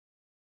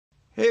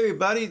Hey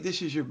everybody,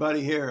 this is your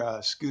buddy here,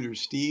 Scooter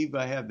Steve.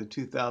 I have the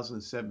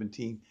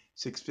 2017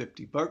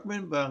 650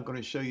 Berkman, but I'm going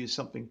to show you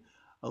something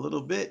a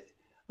little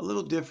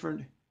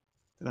different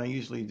than I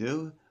usually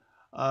do.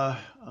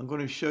 I'm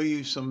going to show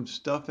you some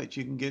stuff that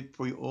you can get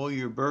for all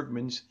your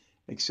Bergmans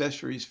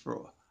accessories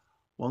for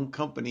one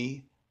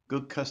company,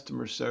 good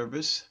customer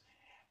service,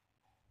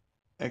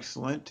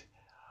 excellent.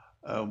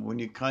 When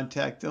you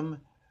contact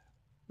them,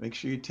 make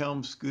sure you tell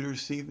them Scooter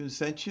Steven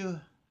sent you.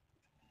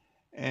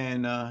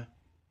 And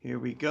here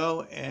we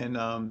go.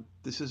 And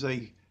this is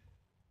a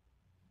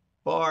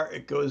bar.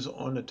 It goes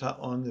on the top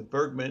on the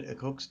Bergman. It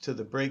hooks to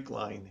the brake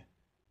line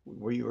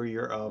where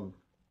your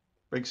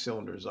brake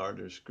cylinders are.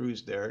 There's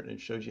screws there, and it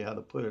shows you how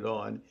to put it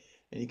on.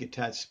 And you can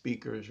attach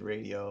speakers,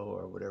 radio,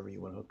 or whatever you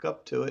want to hook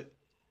up to it.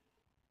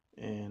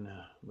 And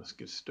let's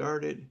get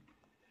started.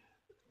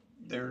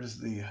 There's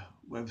the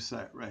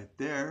website right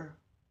there.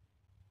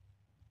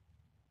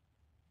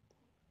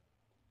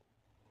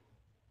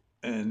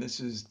 And this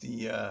is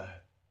the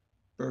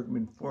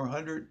Bergman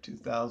 400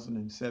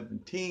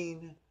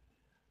 2017.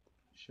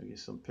 Show you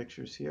some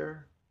pictures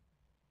here.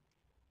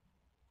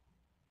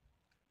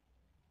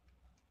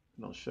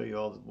 And I'll show you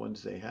all the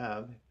ones they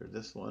have for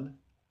this one.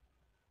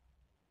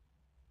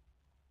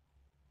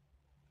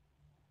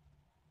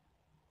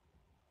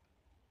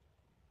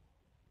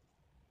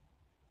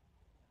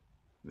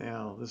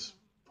 Now, this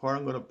part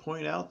I'm going to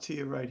point out to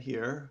you right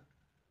here.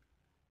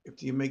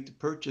 If you make the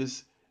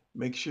purchase,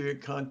 make sure you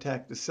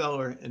contact the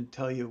seller and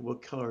tell you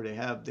what color they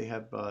have. They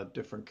have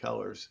different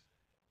colors.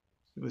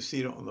 You will see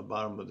it on the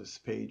bottom of this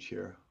page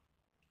here.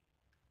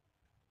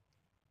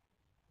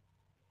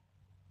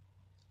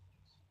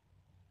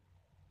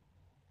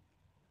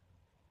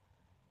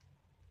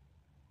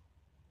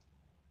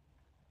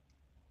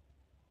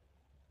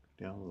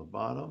 Down to the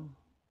bottom.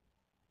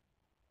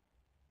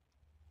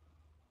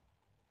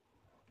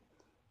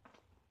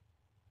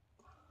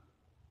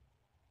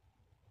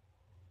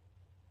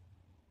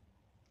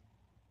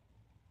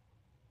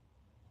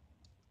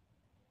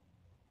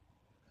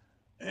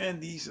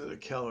 And these are the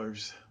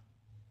colors.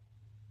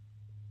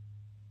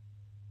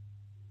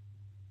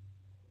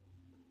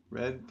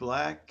 Red,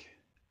 black,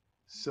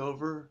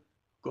 silver,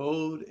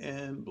 gold,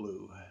 and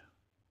blue.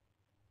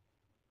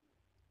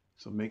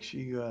 So make sure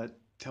you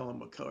tell them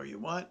what color you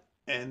want,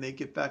 and they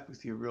get back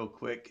with you real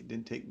quick. It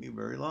didn't take me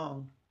very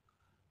long.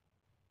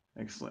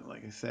 Excellent,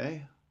 like I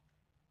say.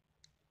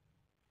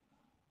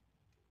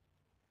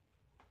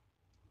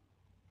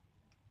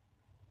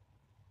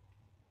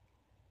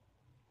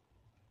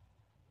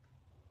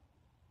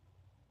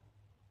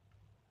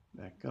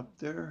 Back up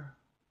there.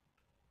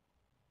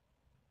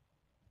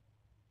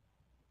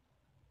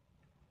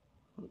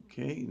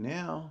 Okay,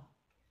 now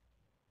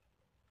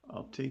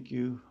I'll take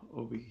you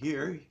over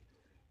here.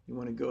 You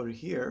want to go to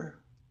here,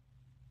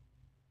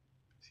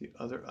 see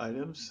other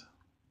items.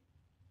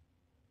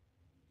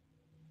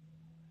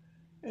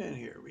 And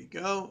here we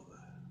go.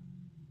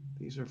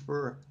 These are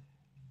for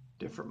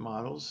different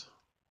models.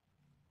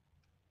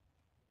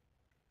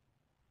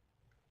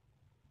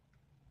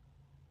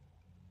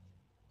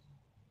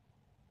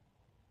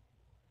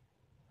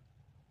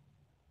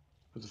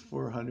 For the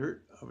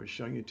 400, I was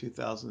showing you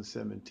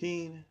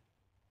 2017.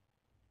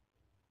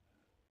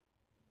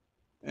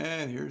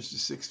 And here's the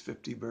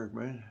 650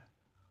 Bergman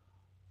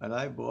that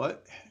I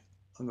bought.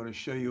 I'm going to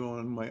show you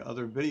on my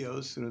other videos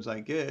as soon as I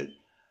get it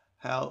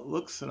how it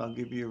looks, and I'll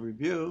give you a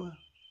review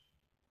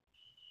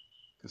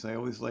because I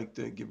always like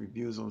to give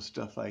reviews on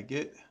stuff I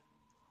get.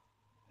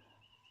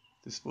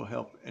 This will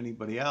help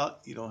anybody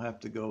out. You don't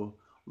have to go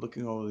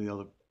looking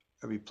over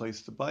every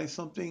place to buy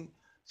something.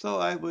 So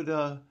I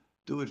would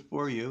do it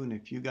for you. And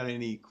if you got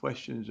any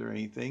questions or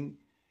anything,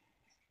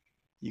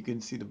 you can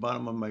see the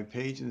bottom of my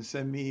page and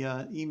send me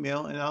an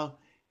email, and I'll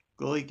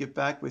gladly get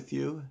back with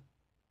you.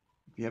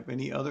 If you have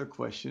any other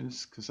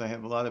questions, because I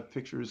have a lot of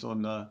pictures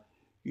on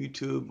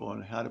YouTube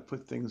on how to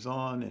put things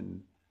on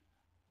and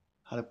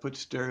how to put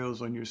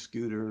stereos on your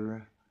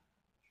scooter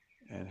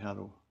and how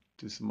to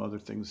do some other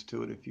things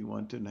to it if you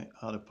want to, and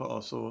how to put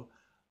also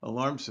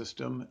alarm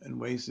system and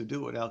ways to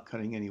do it without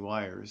cutting any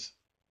wires.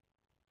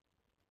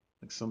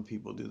 Like some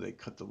people do, they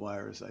cut the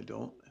wires. I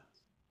don't.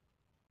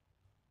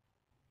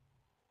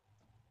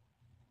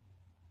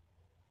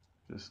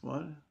 This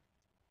one.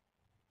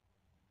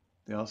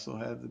 They also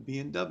have the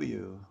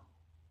B&W.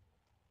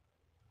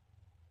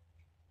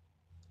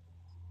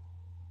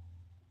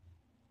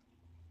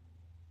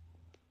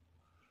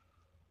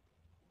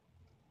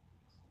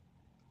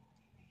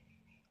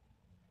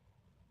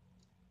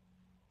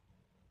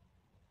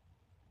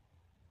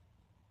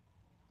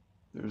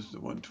 There's the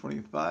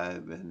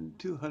 125 and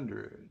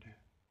 200.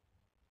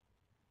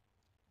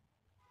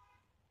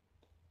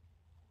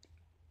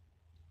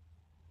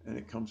 And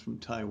it comes from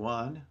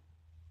Taiwan.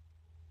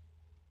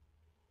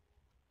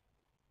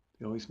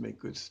 They always make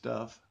good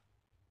stuff.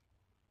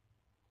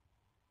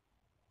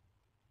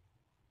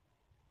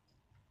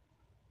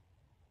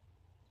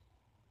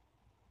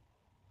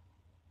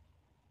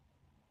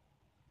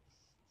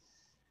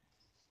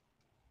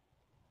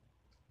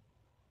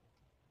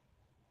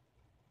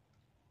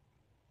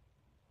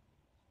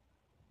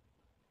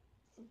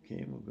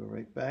 Okay, we'll go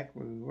right back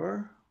where we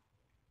were.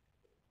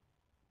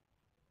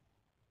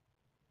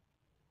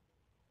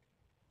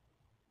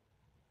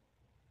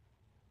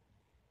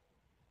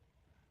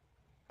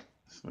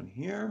 This one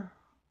here.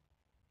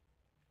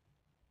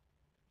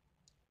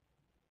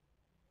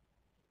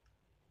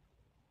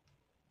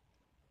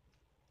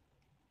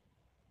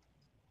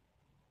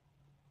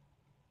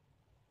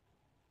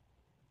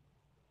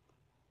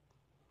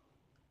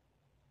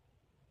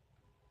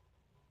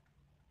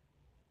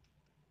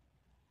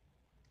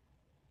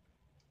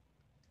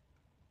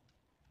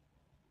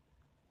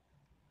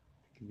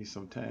 Give me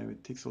some time.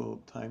 It takes a little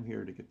time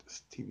here to get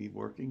this TV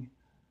working.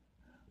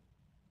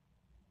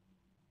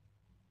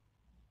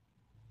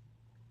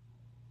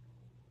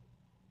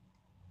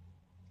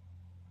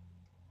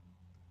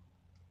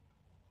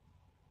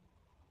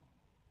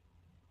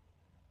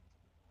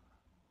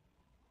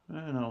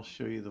 And I'll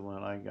show you the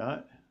one I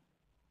got.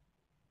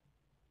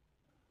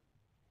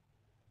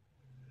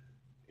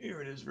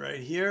 Here it is right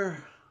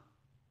here.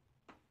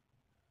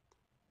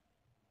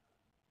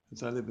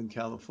 Since I live in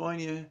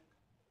California,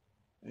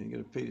 and you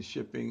got to pay the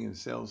shipping and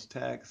sales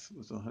tax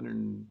was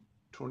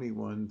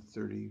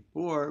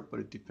 $121.34, but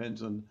it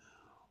depends on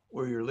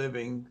where you're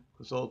living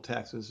because all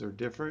taxes are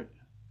different.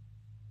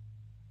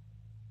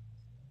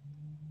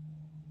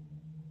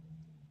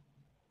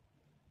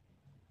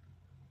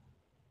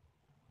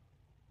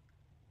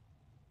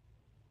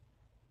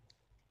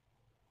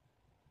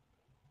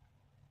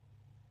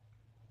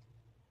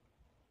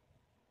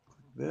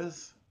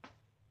 This,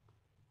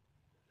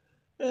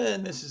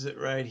 and this is it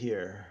right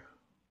here.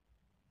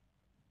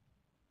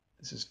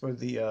 This is for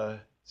the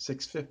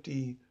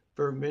 650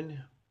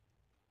 Bergman.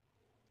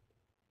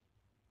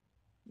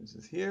 This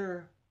is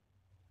here,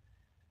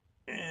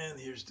 and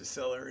here's the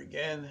seller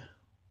again.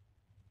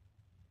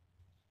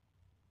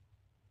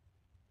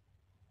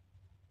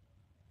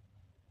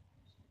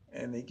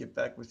 And they get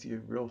back with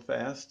you real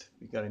fast.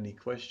 If you got any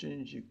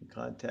questions, you can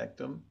contact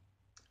them.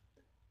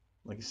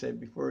 Like I said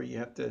before, you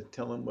have to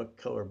tell them what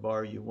color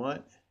bar you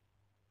want,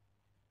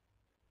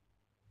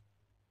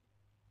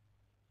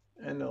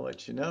 and they'll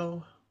let you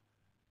know.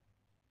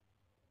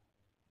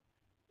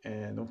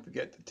 And don't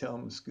forget to tell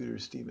them Scooter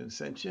Steven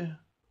sent you.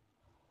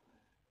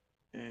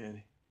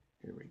 And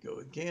here we go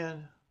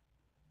again.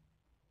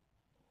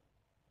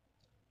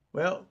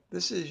 Well,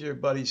 this is your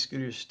buddy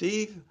Scooter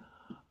Steve.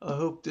 I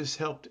hope this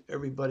helped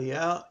everybody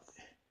out.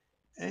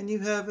 And you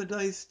have a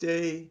nice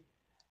day.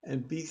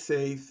 And be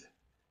safe.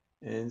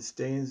 And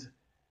stay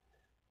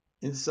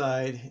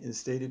inside and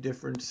stay the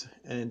difference.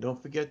 And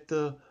don't forget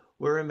to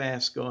wear a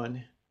mask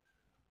on.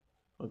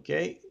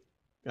 Okay?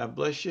 God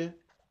bless you.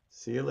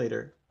 See you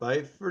later.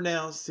 Bye for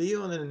now. See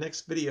you on the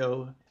next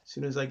video. As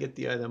soon as I get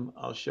the item,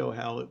 I'll show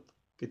how it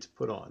gets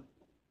put on.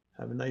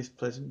 Have a nice,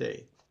 pleasant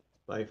day.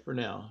 Bye for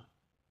now.